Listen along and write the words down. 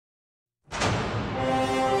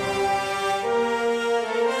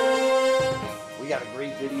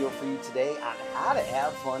today on how to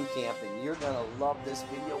have fun camping. You're going to love this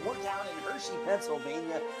video. We're down in Hershey,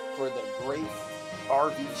 Pennsylvania for the great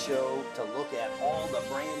RV show to look at all the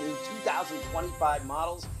brand new 2025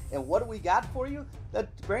 models. And what do we got for you? The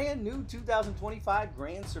brand new 2025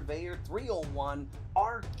 Grand Surveyor 301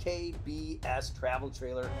 RKBS travel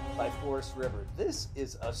trailer by Forest River. This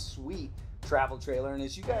is a sweet travel trailer, and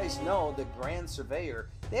as you guys know, the Grand Surveyor,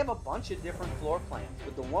 they have a bunch of different floor plans,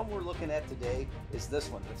 but the one we're looking at today is this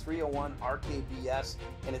one, the 301 RKBS,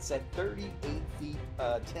 and it's at 38 feet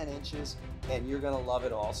 10 inches, and you're gonna love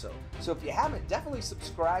it also. So if you haven't, definitely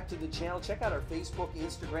subscribe to the channel. Check out our Facebook,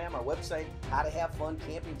 Instagram, our website,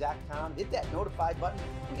 howtohavefuncamping.com. Hit that notify button.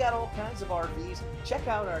 We got all kinds of RVs. Check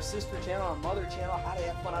out our sister channel, our mother channel, How to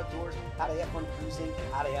Have Fun Outdoors, How to Have Fun Cruising,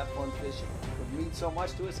 and How to Have Fun Fishing. It would mean so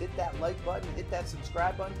much to us. Hit that like button, hit that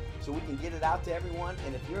subscribe button so we can get it out to everyone.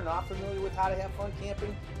 And if you're not familiar with How to Have Fun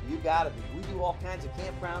Camping, you gotta be. We do all kinds of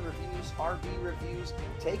campground reviews, RV reviews.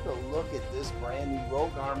 Take a look at this brand new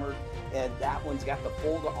Rogue Armored, and that one's got the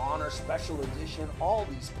Full to Honor Special Edition. All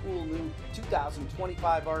these cool new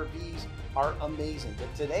 2025 RVs are amazing.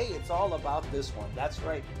 But today it's all about this one. That's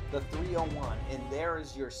right, the 301. And there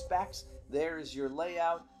is your specs, there is your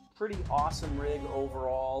layout. Pretty awesome rig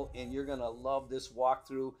overall, and you're gonna love this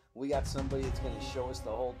walkthrough. We got somebody that's gonna show us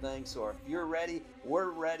the whole thing. So if you're ready,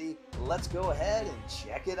 we're ready. Let's go ahead and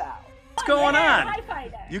check it out. What's going on?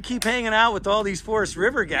 You keep hanging out with all these Forest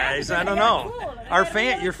River guys. I don't know.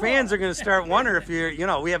 Your fans are going to start wondering if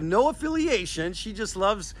you're, we have no affiliation. She just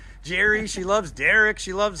loves Jerry. She loves Derek.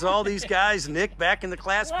 She loves all these guys. Nick back in the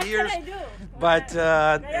Class B'ers. What can I do? But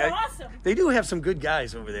they're awesome. They do have some good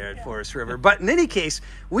guys over there at Forest River. But in any case,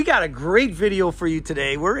 we got a great video for you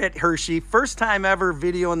today. We're at Hershey. First time ever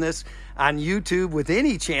videoing this on YouTube with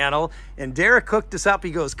any channel, and Derek hooked us up.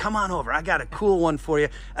 He goes, come on over, I got a cool one for you,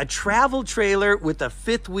 a travel trailer with a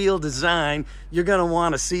fifth wheel design. You're gonna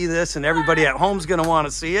want to see this, and everybody at home's gonna want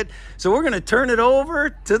to see it. So we're gonna turn it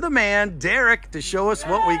over to the man Derek to show us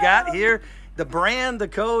what we got here, the brand, the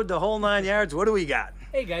code, the whole 9 yards. What do we got?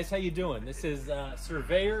 Hey guys, how you doing? This is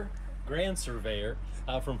Surveyor, Grand Surveyor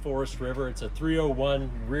from Forest River. It's a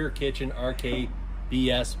 301 rear kitchen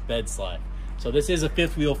RKBS bed slide. So this is a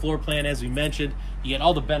fifth wheel floor plan, as we mentioned. You get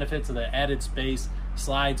all the benefits of the added space,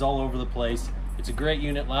 slides all over the place. It's a great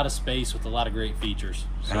unit, a lot of space with a lot of great features.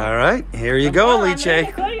 So, all right, here you go, Liche. I'm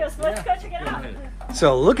really curious. Let's go check it out.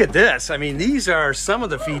 So look at this. I mean, these are some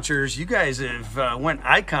of the features. You guys have went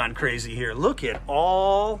icon crazy here. Look at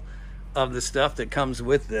all of the stuff that comes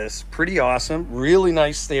with this. Pretty awesome. Really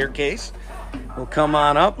nice staircase. We'll come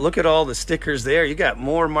on up. Look at all the stickers there. You got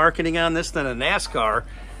more marketing on this than a NASCAR.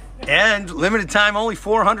 And limited time, only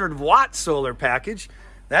 400-watt solar package.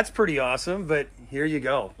 That's pretty awesome, but here you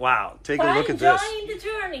go. Wow, take a look at this. Enjoying the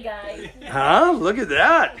journey, guys. Huh? Look at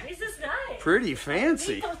that. This is nice. Pretty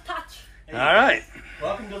fancy. Little touch. Hey, all right.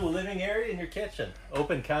 Welcome to the living area in your kitchen.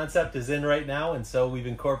 Open concept is in right now, and so we've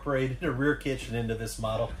incorporated a rear kitchen into this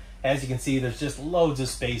model. As you can see, there's just loads of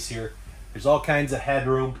space here. There's all kinds of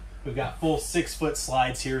headroom. We've got full 6-foot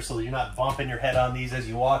slides here, so you're not bumping your head on these as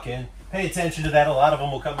you walk in. Pay attention to that. A lot of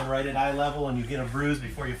them will come in right at eye level, and you get a bruise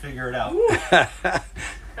before you figure it out.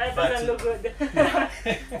 That doesn't look good.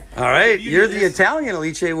 All right, you're the Italian,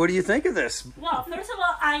 Alice. What do you think of this? Well, first of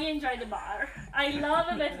all, I enjoy the bar. I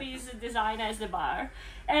love that this design as the bar.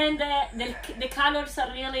 And the colors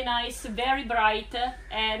are really nice, very bright.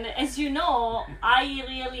 And as you know, I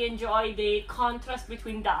really enjoy the contrast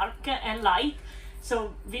between dark and light.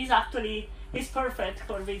 So this actually is perfect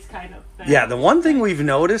for this kind of thing. Yeah, the one thing we've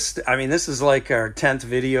noticed, I mean, this is like our 10th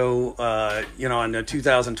video, on the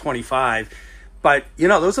 2025, but,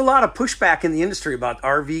 there's a lot of pushback in the industry about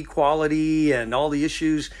RV quality and all the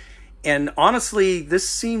issues. And honestly, this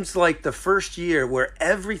seems like the first year where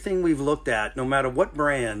everything we've looked at, no matter what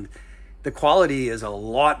brand, the quality is a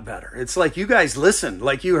lot better. It's like you guys listened,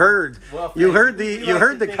 like you heard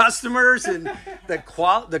the customers, and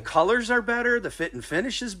the colors are better, the fit and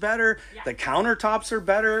finish is better, the countertops are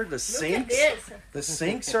better, the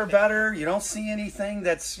sinks are better. You don't see anything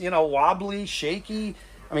that's wobbly, shaky.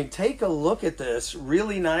 I mean, take a look at this.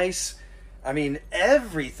 Really nice. I mean,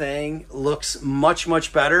 everything looks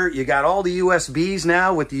much better. You got all the USBs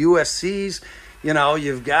now with the USCs.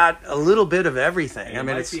 You've got a little bit of everything. I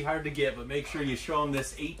mean, it's hard to get, but make sure you show them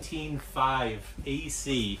this 18.5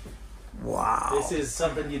 AC. Wow. This is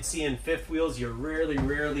something you'd see in fifth wheels. You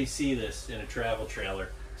rarely see this in a travel trailer.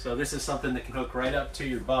 So this is something that can hook right up to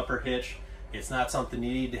your bumper hitch. It's not something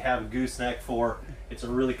you need to have a gooseneck for. It's a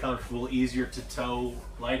really comfortable, easier to tow,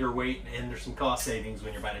 lighter weight, and there's some cost savings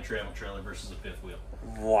when you're buying a travel trailer versus a fifth wheel.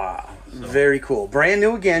 Wow, very cool. Brand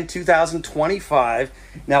new again, 2025.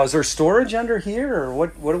 Now, is there storage under here, or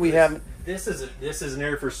what do we have? This is an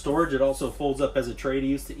area for storage. It also folds up as a tray to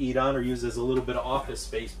use to eat on or use as a little bit of office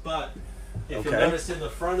space. But if you'll notice in the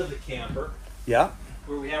front of the camper, yeah,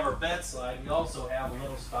 where we have our bed slide, we also have a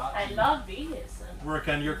little spot. I love these. Work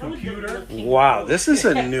on your computer. Wow, this is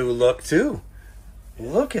a new look too.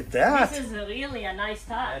 Look at that. This is really a nice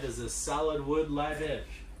touch. That is a solid wood live edge.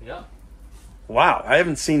 Yep. Wow, I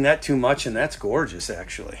haven't seen that too much, and that's gorgeous,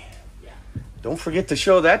 actually. Yeah. Don't forget to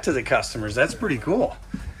show that to the customers. That's pretty cool.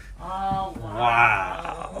 Oh, wow.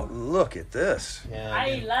 Wow, look at this. Yeah,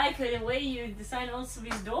 I like the way you design also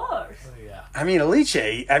these doors. Oh, yeah. I mean, Alice,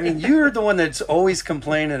 I mean, you're the one that's always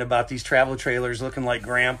complaining about these travel trailers looking like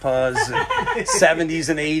grandpa's and 70s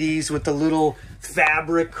and 80s with the little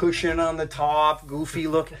fabric cushion on the top, goofy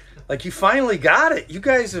look. Like, you finally got it. You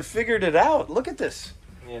guys have figured it out. Look at this.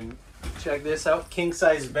 And check this out, king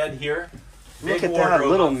size bed here. Look Big at that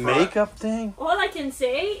wardrobe little up front. makeup thing. All I can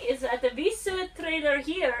say is that this trailer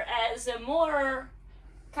here has more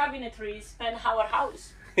cabinetries than our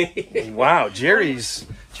house. Wow, Jerry's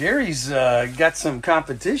got some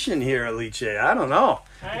competition here, Alice. I don't know.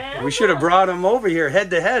 We should have brought him over here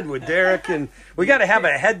head to head with Derek, and we got to have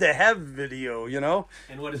a head to head video, you know.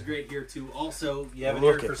 And what is great here too, also you have an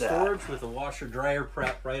Look area for at that. storage with a washer dryer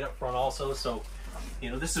prep right up front also. So, you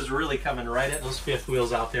know, this is really coming right at those fifth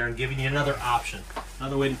wheels out there and giving you another option,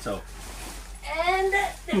 another way to tow. And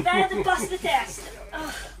the bed plus the test.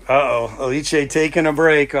 Oh, Uh-oh, Alice taking a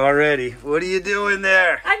break already. What are you doing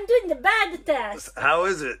there? I'm doing the bed test. How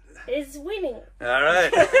is it? It's winning. All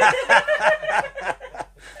right.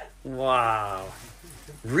 Wow.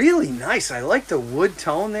 Really nice. I like the wood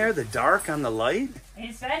tone there, the dark on the light.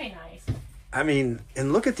 It's very nice. I mean,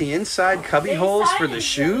 and look at the inside cubby The holes inside for the is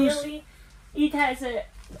shoes. really- it has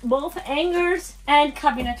both hangers and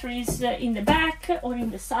cabinetries in the back or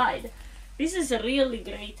in the side. This is a really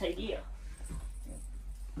great idea.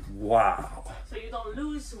 Wow. So you don't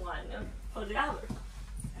lose one for the other.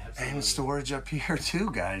 And storage up here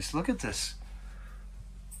too, guys. Look at this.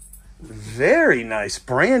 Very nice.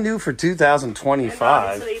 Brand new for And 2025.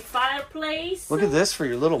 obviously fireplace. Look at this for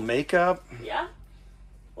your little makeup. Yeah.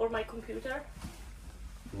 Or my computer.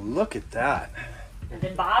 Look at that. And the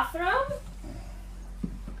bathroom.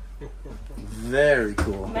 Very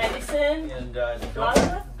cool. Medicine. And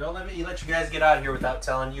Water? don't let you guys get out of here without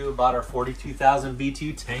telling you about our 42,000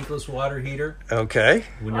 BTU tankless water heater. Okay.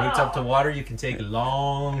 When it hooks up to water, you can take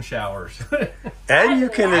long showers. And you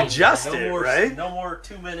can like adjust no it, more, right? No more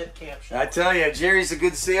 2-minute camp I showers. tell you, Jerry's a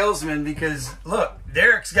good salesman because, look,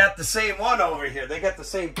 Derek's got the same one over here. They got the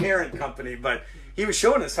same parent company, but he was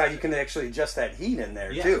showing us how you can actually adjust that heat in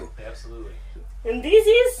there, Yeah, too. absolutely. And this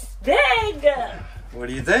is big. What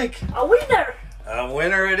do you think? A winner. A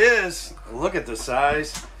winner it is. Look at the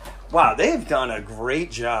size. Wow, they've done a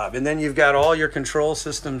great job. And then you've got all your control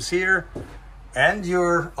systems here and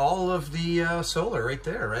all of the solar right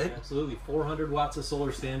there, right? Absolutely. 400 watts of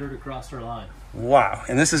solar standard across our line. Wow.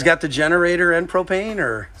 And this has got the generator and propane,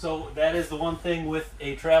 or? So that is the one thing with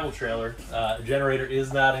a travel trailer. A generator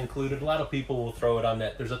is not included. A lot of people will throw it on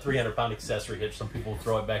that. There's a 300-pound accessory hitch. Some people will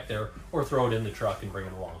throw it back there or throw it in the truck and bring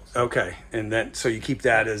it along. So Okay. And then, so you keep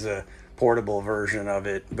that as a portable version of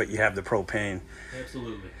it, but you have the propane.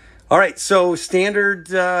 absolutely. All right. So standard,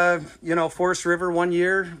 Forest River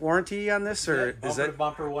 1-year warranty on this, or Bumper is to that?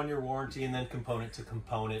 bumper, 1-year warranty, and then component to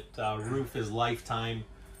component. Roof is lifetime.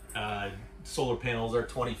 Solar panels are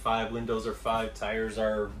 25, windows are 5, tires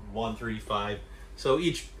are 135. So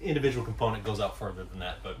each individual component goes out further than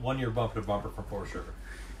that. But 1-year bumper to bumper from Forest River.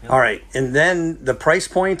 All right. And then the price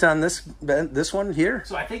point on this one here?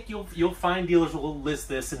 So I think you'll find dealers will list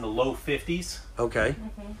this in the low 50s. Okay.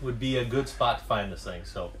 Would be a good spot to find this thing.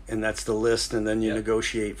 So And that's the list, and then you Yep.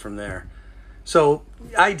 negotiate from there. So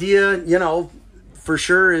idea, for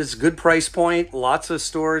sure is good price point, lots of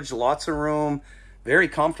storage, lots of room, very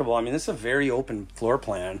comfortable. I mean, this is a very open floor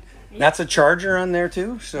plan. That's a charger on there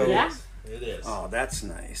too. So Yeah. it is. Oh, that's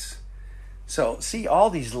nice. So see, all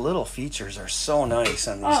these little features are so nice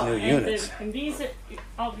on these new units. And these,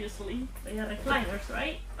 obviously, they are recliners,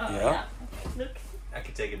 right? Oh, Yeah. Look. I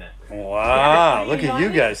could take a nap. Wow, Yeah, look at you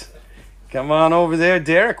you guys. Come on over there,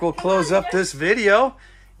 Derek. We'll close up this video.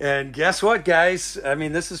 And guess what, guys? I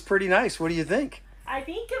mean, this is pretty nice. What do you think? I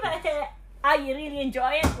think that I really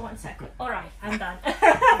enjoy it. 1 second. All right, I'm done.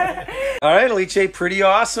 All right, Alice, pretty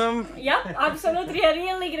awesome. Yeah, absolutely a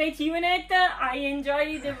really great unit. I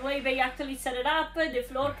enjoy the way they actually set it up. The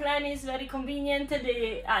floor plan is very convenient.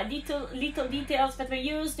 The little details that they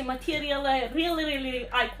use, the material, really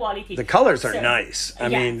high quality. The colors are nice. I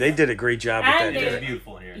mean, they did a great job with that. It's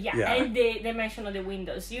beautiful in here. Yeah, and the dimension of the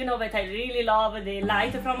windows. You know that I really love the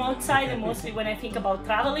light from outside, mostly when I think about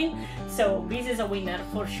traveling. So this is a winner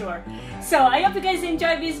for sure. So I hope you guys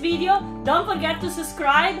enjoyed this video. Don't forget to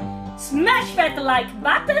subscribe, smash that like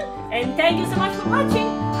button, and thank you so much for watching.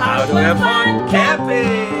 How to have fun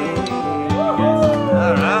camping!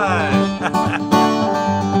 All right.